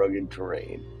rough and rugged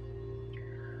terrain.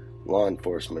 Law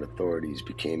enforcement authorities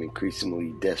became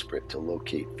increasingly desperate to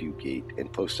locate Fugate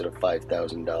and posted a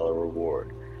 $5,000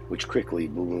 reward, which quickly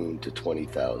ballooned to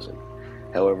 $20,000.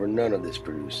 However, none of this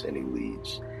produced any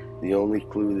leads. The only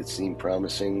clue that seemed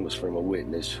promising was from a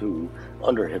witness who,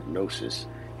 under hypnosis,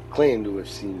 claimed to have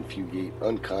seen Fugate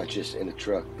unconscious in a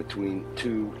truck between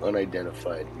two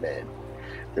unidentified men.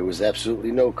 There was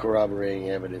absolutely no corroborating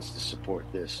evidence to support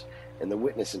this, and the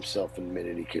witness himself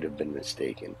admitted he could have been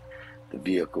mistaken. The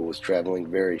vehicle was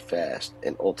traveling very fast,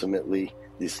 and ultimately,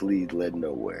 this lead led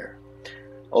nowhere.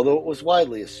 Although it was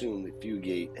widely assumed that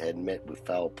Fugate had met with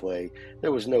foul play,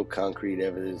 there was no concrete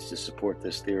evidence to support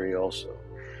this theory also.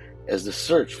 As the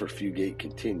search for Fugate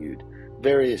continued,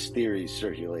 various theories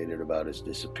circulated about his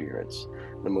disappearance.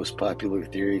 The most popular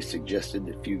theory suggested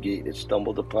that Fugate had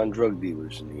stumbled upon drug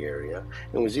dealers in the area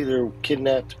and was either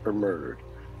kidnapped or murdered,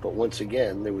 but once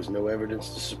again, there was no evidence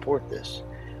to support this.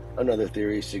 Another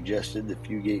theory suggested that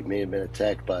Fugate may have been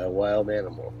attacked by a wild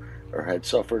animal, or had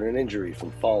suffered an injury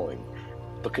from falling,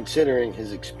 but considering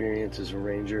his experience as a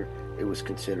ranger, it was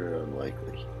considered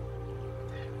unlikely.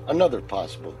 Another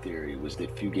possible theory was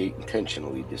that Fugate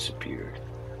intentionally disappeared.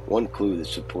 One clue that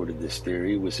supported this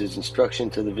theory was his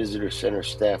instruction to the visitor center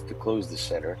staff to close the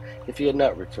center if he had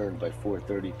not returned by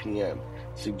 4:30 p.m.,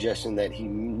 suggesting that he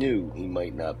knew he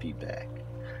might not be back.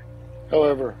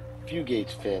 However,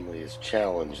 Fugate's family has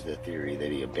challenged the theory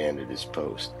that he abandoned his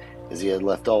post, as he had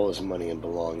left all his money and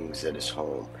belongings at his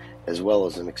home, as well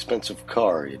as an expensive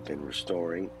car he had been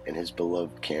restoring and his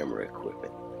beloved camera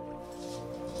equipment.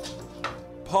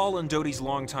 Paul and Dodie's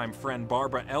longtime friend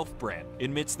Barbara Elfbrand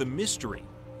admits the mystery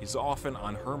is often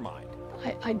on her mind.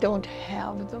 I don't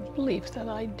have the belief that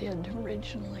I did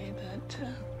originally that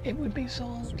it would be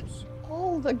solved.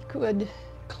 All the good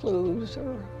clues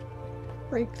or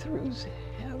breakthroughs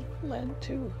have led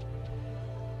to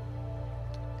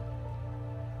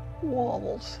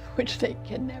walls which they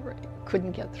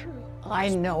couldn't get through. I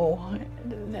know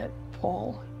that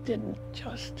Paul didn't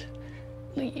just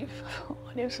leave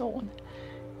on his own,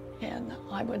 and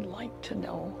I would like to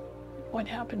know what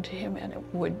happened to him, and it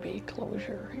would be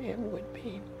closure, it would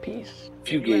be peace.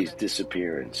 Fugate's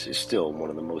disappearance is still one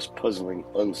of the most puzzling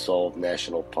unsolved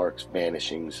national parks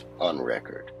vanishings on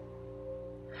record.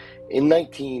 In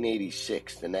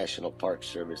 1986, the National Park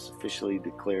Service officially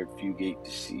declared Fugate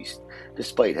deceased,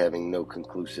 despite having no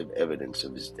conclusive evidence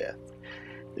of his death.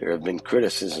 There have been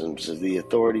criticisms of the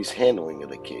authorities' handling of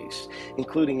the case,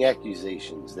 including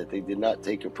accusations that they did not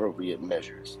take appropriate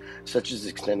measures, such as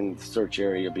extending the search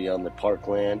area beyond the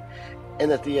parkland,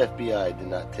 and that the FBI did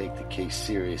not take the case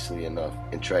seriously enough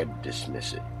and tried to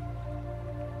dismiss it.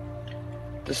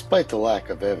 Despite the lack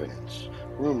of evidence,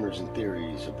 rumors and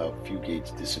theories about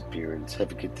Fugate's disappearance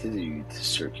have continued to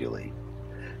circulate.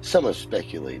 Some have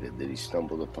speculated that he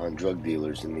stumbled upon drug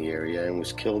dealers in the area and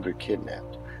was killed or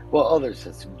kidnapped, while others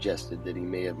have suggested that he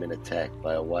may have been attacked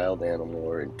by a wild animal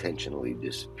or intentionally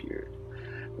disappeared.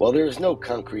 While there is no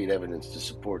concrete evidence to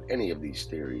support any of these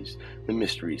theories, the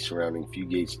mystery surrounding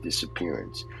Fugate's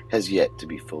disappearance has yet to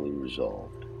be fully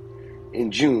resolved. In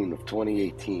June of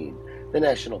 2018, the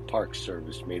National Park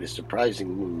Service made a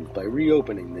surprising move by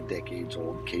reopening the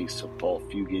decades-old case of Paul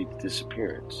Fugate's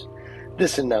disappearance.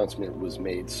 This announcement was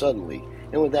made suddenly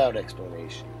and without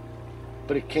explanation,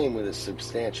 but it came with a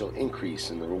substantial increase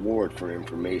in the reward for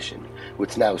information,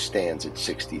 which now stands at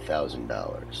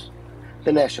 $60,000.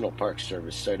 The National Park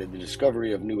Service cited the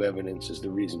discovery of new evidence as the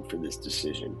reason for this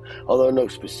decision, although no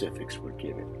specifics were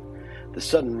given. The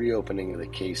sudden reopening of the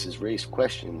case has raised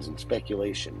questions and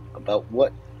speculation about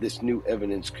what this new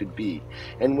evidence could be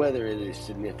and whether it is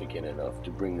significant enough to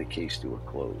bring the case to a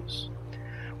close.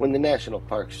 When the National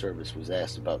Park Service was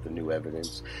asked about the new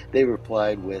evidence, they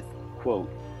replied with, quote,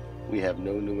 "We have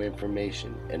no new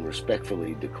information and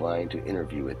respectfully decline to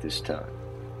interview at this time."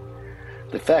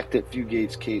 The fact that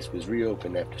Fugate's case was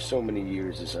reopened after so many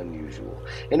years is unusual,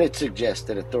 and it suggests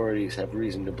that authorities have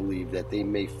reason to believe that they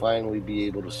may finally be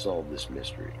able to solve this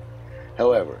mystery.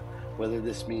 However, whether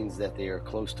this means that they are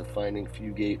close to finding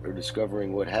Fugate or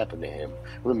discovering what happened to him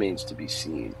remains to be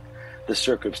seen. The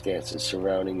circumstances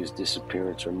surrounding his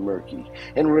disappearance are murky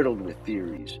and riddled with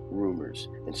theories, rumors,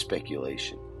 and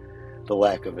speculation. The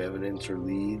lack of evidence or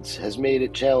leads has made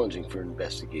it challenging for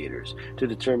investigators to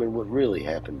determine what really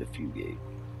happened to Fugate.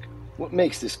 What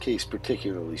makes this case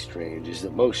particularly strange is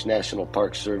that most National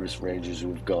Park Service rangers who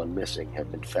have gone missing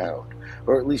have been found,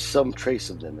 or at least some trace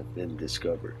of them have been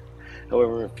discovered.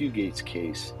 However, in Fugate's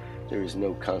case, there is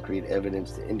no concrete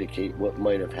evidence to indicate what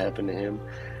might have happened to him.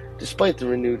 Despite the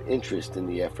renewed interest in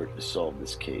the effort to solve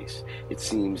this case, it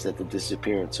seems that the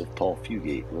disappearance of Paul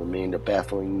Fugate remained a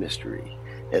baffling mystery,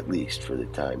 at least for the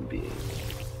time being.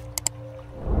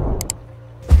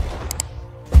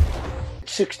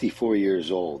 64 years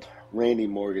old, Randy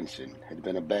Morganson had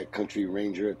been a backcountry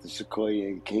ranger at the Sequoia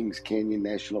and Kings Canyon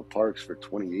National Parks for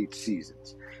 28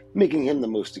 seasons, making him the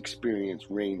most experienced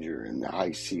ranger in the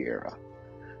High Sierra.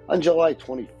 On July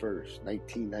 21st,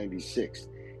 1996,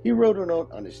 he wrote a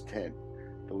note on his tent,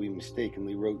 though he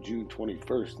mistakenly wrote June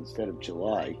 21st instead of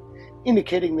July,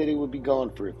 indicating that he would be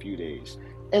gone for a few days,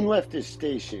 and left his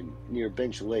station near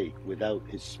Bench Lake without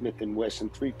his Smith & Wesson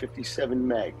 .357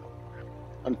 Magnum.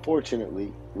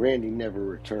 Unfortunately, Randy never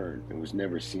returned and was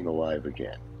never seen alive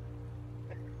again.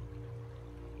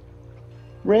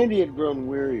 Randy had grown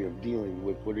weary of dealing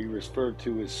with what he referred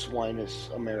to as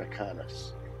Swinus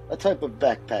Americanus, a type of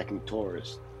backpacking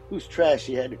tourist whose trash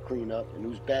he had to clean up and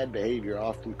whose bad behavior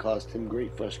often caused him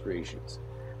great frustrations.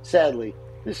 Sadly,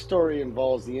 this story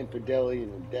involves the infidelity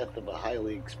and the death of a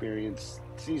highly experienced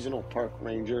seasonal park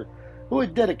ranger who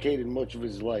had dedicated much of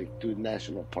his life to the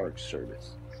National Park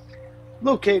Service.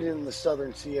 Located in the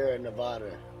southern Sierra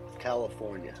Nevada,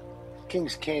 California,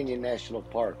 Kings Canyon National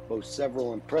Park boasts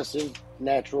several impressive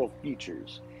natural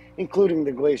features, including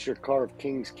the glacier-carved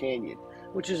Kings Canyon,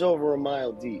 which is over a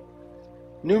mile deep.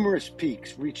 Numerous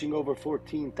peaks reaching over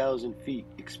 14,000 feet,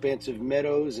 expansive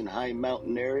meadows and high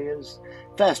mountain areas,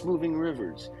 fast-moving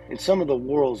rivers, and some of the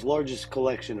world's largest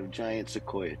collection of giant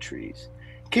sequoia trees.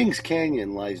 Kings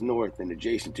Canyon lies north and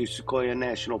adjacent to Sequoia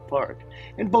National Park,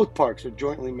 and both parks are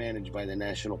jointly managed by the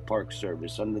National Park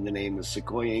Service under the name of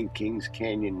Sequoia and Kings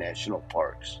Canyon National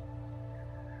Parks.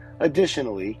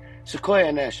 Additionally,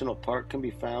 Sequoia National Park can be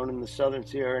found in the southern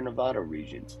Sierra Nevada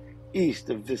regions, east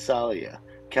of Visalia,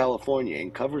 California,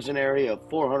 and covers an area of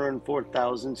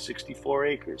 404,064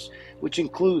 acres, which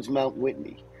includes Mount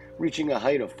Whitney, reaching a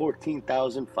height of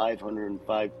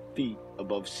 14,505 feet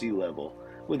above sea level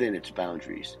within its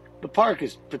boundaries. The park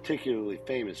is particularly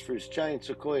famous for its giant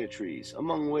sequoia trees,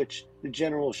 among which the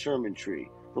General Sherman tree,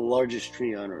 the largest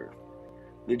tree on Earth.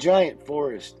 The giant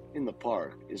forest in the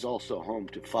park is also home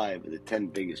to 5 of the 10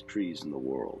 biggest trees in the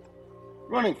world.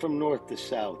 Running from north to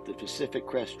south, the Pacific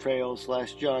Crest Trail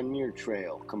 / John Muir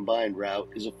Trail combined route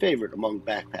is a favorite among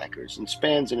backpackers and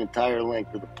spans an entire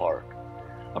length of the park.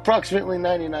 Approximately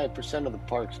 99% of the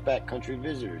park's backcountry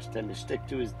visitors tend to stick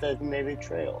to its designated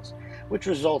trails, which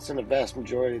results in a vast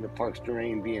majority of the park's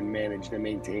terrain being managed and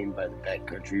maintained by the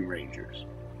backcountry rangers.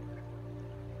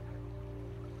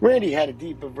 Randy had a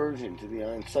deep aversion to the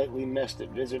unsightly mess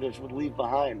that visitors would leave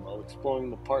behind while exploring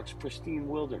the park's pristine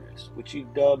wilderness, which he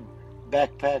dubbed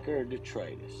backpacker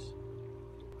detritus.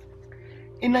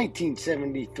 In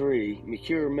 1973,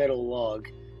 Mercure Metal Log,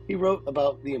 he wrote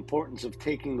about the importance of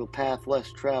taking the path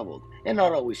less traveled and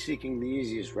not always seeking the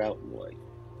easiest route in life.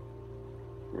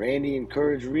 Randy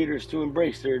encouraged readers to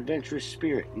embrace their adventurous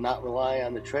spirit and not rely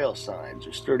on the trail signs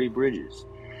or sturdy bridges.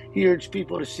 He urged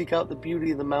people to seek out the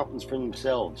beauty of the mountains for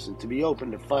themselves and to be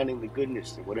open to finding the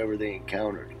goodness in whatever they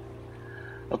encountered.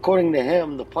 According to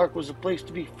him, the park was a place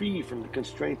to be free from the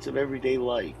constraints of everyday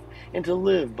life and to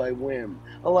live by whim,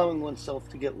 allowing oneself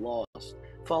to get lost,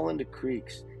 fall into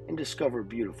creeks, and discover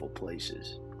beautiful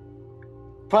places.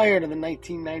 Prior to the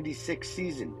 1996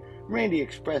 season, Randy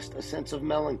expressed a sense of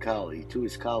melancholy to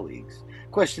his colleagues,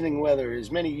 questioning whether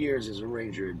his many years as a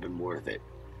ranger had been worth it.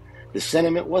 The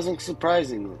sentiment wasn't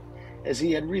surprising, as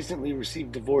he had recently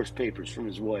received divorce papers from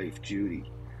his wife,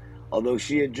 Judy. Although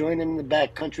she had joined him in the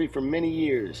backcountry for many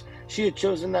years, she had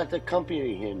chosen not to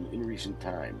accompany him in recent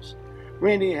times.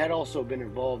 Randy had also been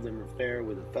involved in an affair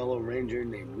with a fellow ranger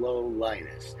named Lo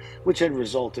Linus, which had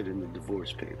resulted in the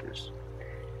divorce papers.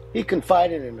 He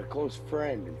confided in a close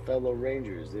friend and fellow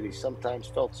rangers that he sometimes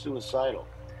felt suicidal.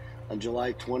 On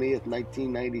July 20th,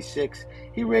 1996,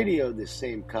 he radioed this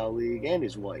same colleague and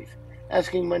his wife,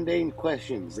 asking mundane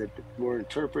questions that were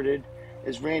interpreted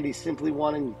as Randy simply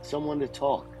wanting someone to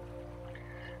talk.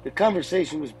 The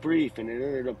conversation was brief and it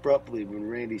ended abruptly when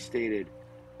Randy stated,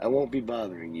 "I won't be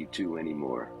bothering you two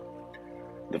anymore."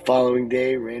 The following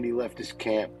day, Randy left his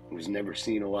camp and was never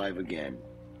seen alive again.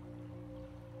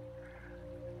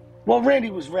 While Randy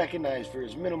was recognized for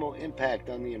his minimal impact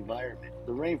on the environment,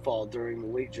 the rainfall during the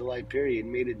late July period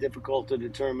made it difficult to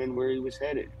determine where he was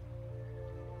headed.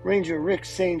 Ranger Rick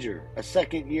Sanger, a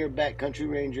second-year backcountry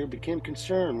ranger, became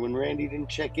concerned when Randy didn't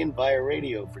check in via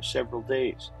radio for several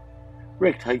days.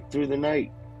 Rick hiked through the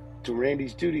night to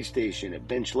Randy's duty station at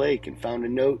Bench Lake and found a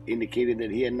note indicating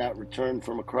that he had not returned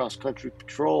from a cross-country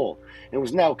patrol and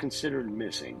was now considered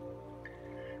missing.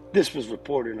 This was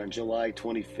reported on July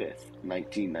 25th,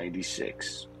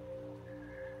 1996.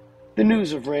 The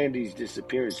news of Randy's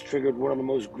disappearance triggered one of the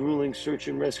most grueling search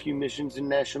and rescue missions in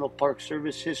National Park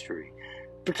Service history,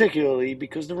 particularly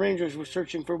because the Rangers were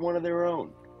searching for one of their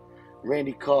own.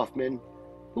 Randy Kaufman,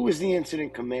 who was the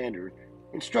incident commander,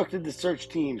 instructed the search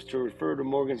teams to refer to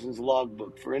Morganson's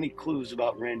logbook for any clues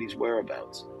about Randy's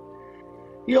whereabouts.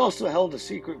 He also held a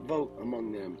secret vote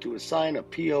among them to assign a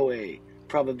POA,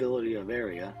 probability of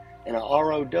area, and a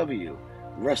ROW,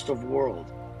 rest of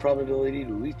world, probability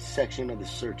to each section of the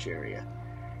search area,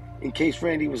 in case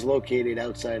Randy was located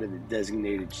outside of the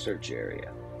designated search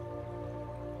area.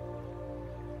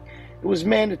 It was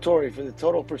mandatory for the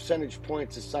total percentage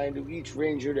points assigned to each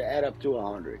ranger to add up to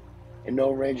 100, and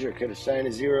no ranger could assign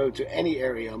a 0 to any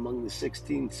area among the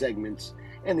 16 segments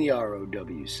and the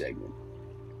ROW segment.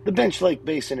 The Bench Lake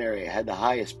Basin area had the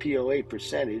highest POA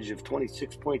percentage of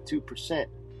 26.2%,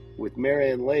 with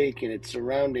Marion Lake and its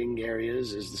surrounding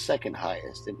areas as the second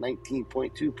highest at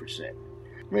 19.2%.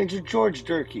 Ranger George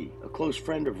Durkee, a close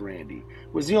friend of Randy,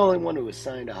 was the only one who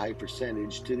assigned a high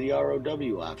percentage to the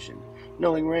ROW option,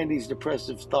 knowing Randy's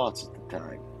depressive thoughts at the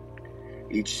time.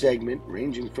 Each segment,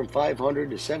 ranging from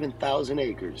 500 to 7,000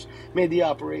 acres, made the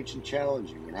operation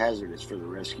challenging and hazardous for the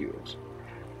rescuers.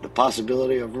 The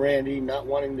possibility of Randy not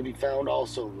wanting to be found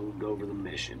also loomed over the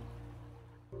mission.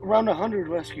 Around 100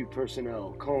 rescue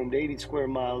personnel combed 80 square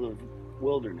miles of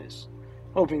wilderness,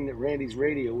 hoping that Randy's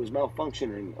radio was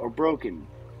malfunctioning or broken,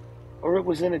 or it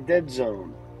was in a dead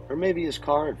zone, or maybe his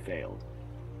car had failed.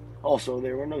 Also,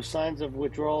 there were no signs of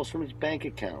withdrawals from his bank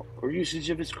account or usage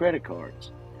of his credit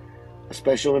cards. A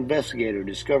special investigator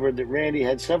discovered that Randy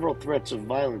had several threats of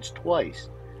violence twice,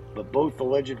 but both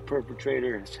alleged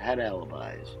perpetrators had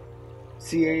alibis.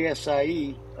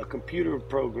 CASIE, a computer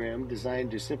program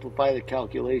designed to simplify the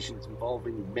calculations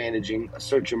involving managing a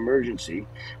search emergency,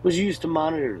 was used to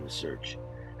monitor the search.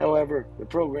 However, the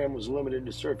program was limited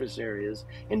to surface areas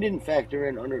and didn't factor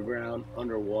in underground,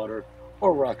 underwater,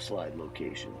 or rockslide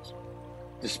locations.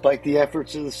 Despite the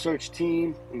efforts of the search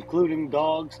team, including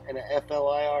dogs and a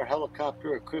FLIR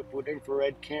helicopter equipped with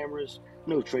infrared cameras,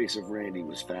 no trace of Randy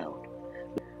was found.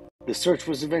 The search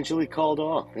was eventually called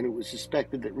off, and it was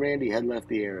suspected that Randy had left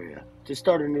the area to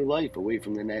start a new life away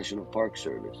from the National Park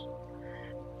Service.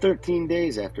 13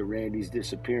 days after Randy's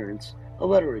disappearance, a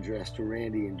letter addressed to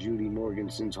Randy and Judy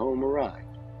Morganson's home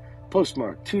arrived,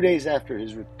 postmarked 2 days after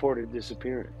his reported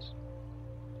disappearance.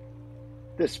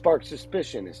 This sparked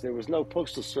suspicion, as there was no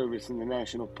postal service in the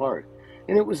national park,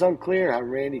 and it was unclear how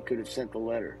Randy could have sent the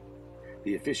letter.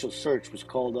 The official search was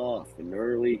called off in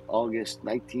early August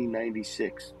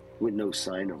 1996, with no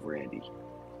sign of Randy.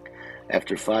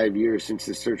 After 5 years since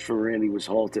the search for Randy was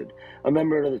halted, a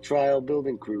member of the trial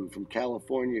building crew from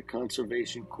California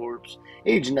Conservation Corps,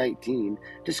 age 19,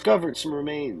 discovered some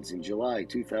remains in July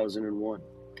 2001.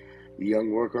 The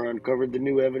young worker uncovered the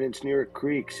new evidence near a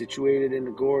creek situated in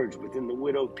a gorge within the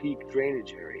Widow Peak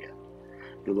drainage area.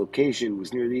 The location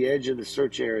was near the edge of the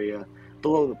search area,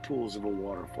 below the pools of a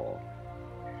waterfall.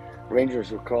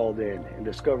 Rangers were called in and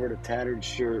discovered a tattered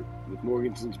shirt with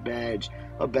Morganson's badge,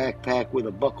 a backpack with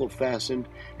a buckle fastened,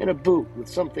 and a boot with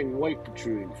something white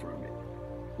protruding from it.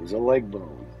 It was a leg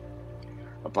bone.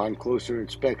 Upon closer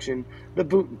inspection, the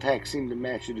boot and pack seemed to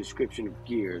match the description of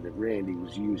gear that Randy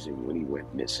was using when he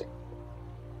went missing.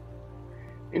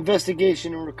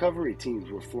 Investigation and recovery teams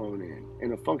were flown in,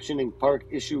 and a functioning park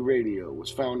issue radio was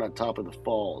found on top of the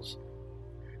falls.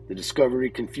 The discovery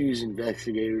confused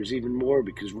investigators even more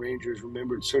because rangers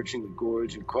remembered searching the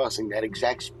gorge and crossing that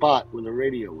exact spot where the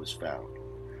radio was found.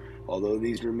 Although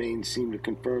these remains seemed to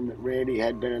confirm that Randy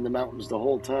had been in the mountains the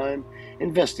whole time,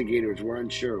 investigators were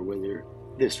unsure whether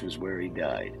this was where he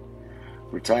died.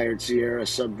 Retired Sierra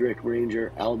Subdistrict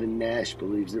Ranger Alden Nash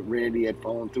believes that Randy had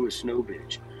fallen through a snow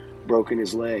bridge, broken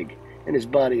his leg, and his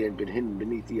body had been hidden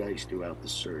beneath the ice throughout the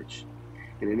search.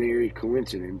 In an eerie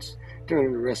coincidence,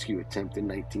 during the rescue attempt in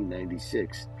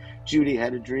 1996, Judy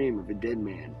had a dream of a dead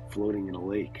man floating in a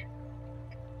lake.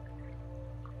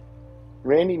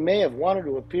 Randy may have wanted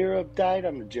to appear to have died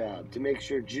on the job to make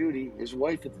sure Judy, his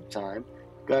wife at the time,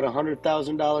 got a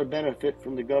 $100,000 benefit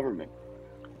from the government,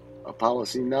 a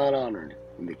policy not honored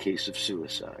in the case of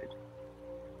suicide.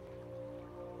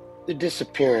 The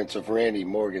disappearance of Randy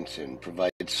Morganson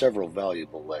provided several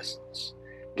valuable lessons,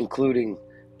 including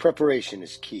preparation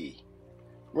is key.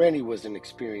 Randy was an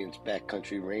experienced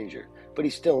backcountry ranger, but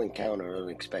he still encountered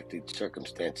unexpected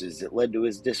circumstances that led to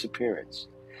his disappearance.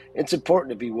 It's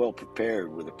important to be well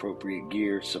prepared with appropriate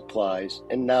gear, supplies,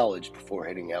 and knowledge before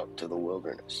heading out into the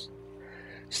wilderness.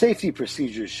 Safety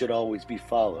procedures should always be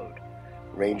followed.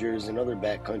 Rangers and other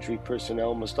backcountry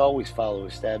personnel must always follow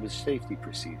established safety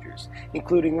procedures,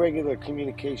 including regular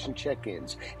communication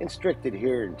check-ins and strict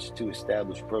adherence to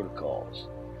established protocols.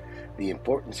 The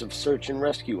importance of search and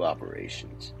rescue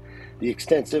operations. The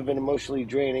extensive and emotionally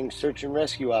draining search and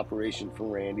rescue operation for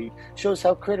Randy shows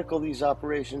how critical these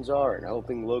operations are in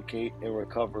helping locate and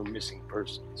recover missing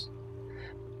persons.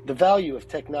 The value of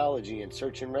technology in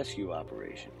search and rescue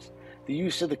operations. The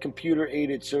use of the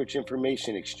Computer-Aided Search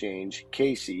Information Exchange,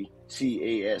 CASIE,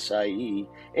 C-A-S-I-E,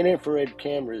 and infrared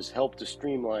cameras help to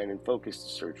streamline and focus the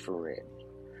search for Randy.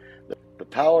 The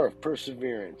power of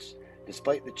perseverance.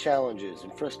 Despite the challenges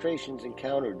and frustrations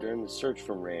encountered during the search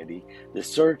for Randy, the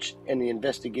search and the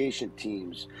investigation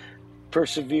teams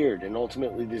persevered and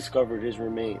ultimately discovered his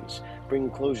remains,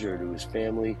 bringing closure to his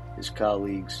family, his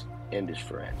colleagues, and his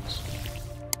friends.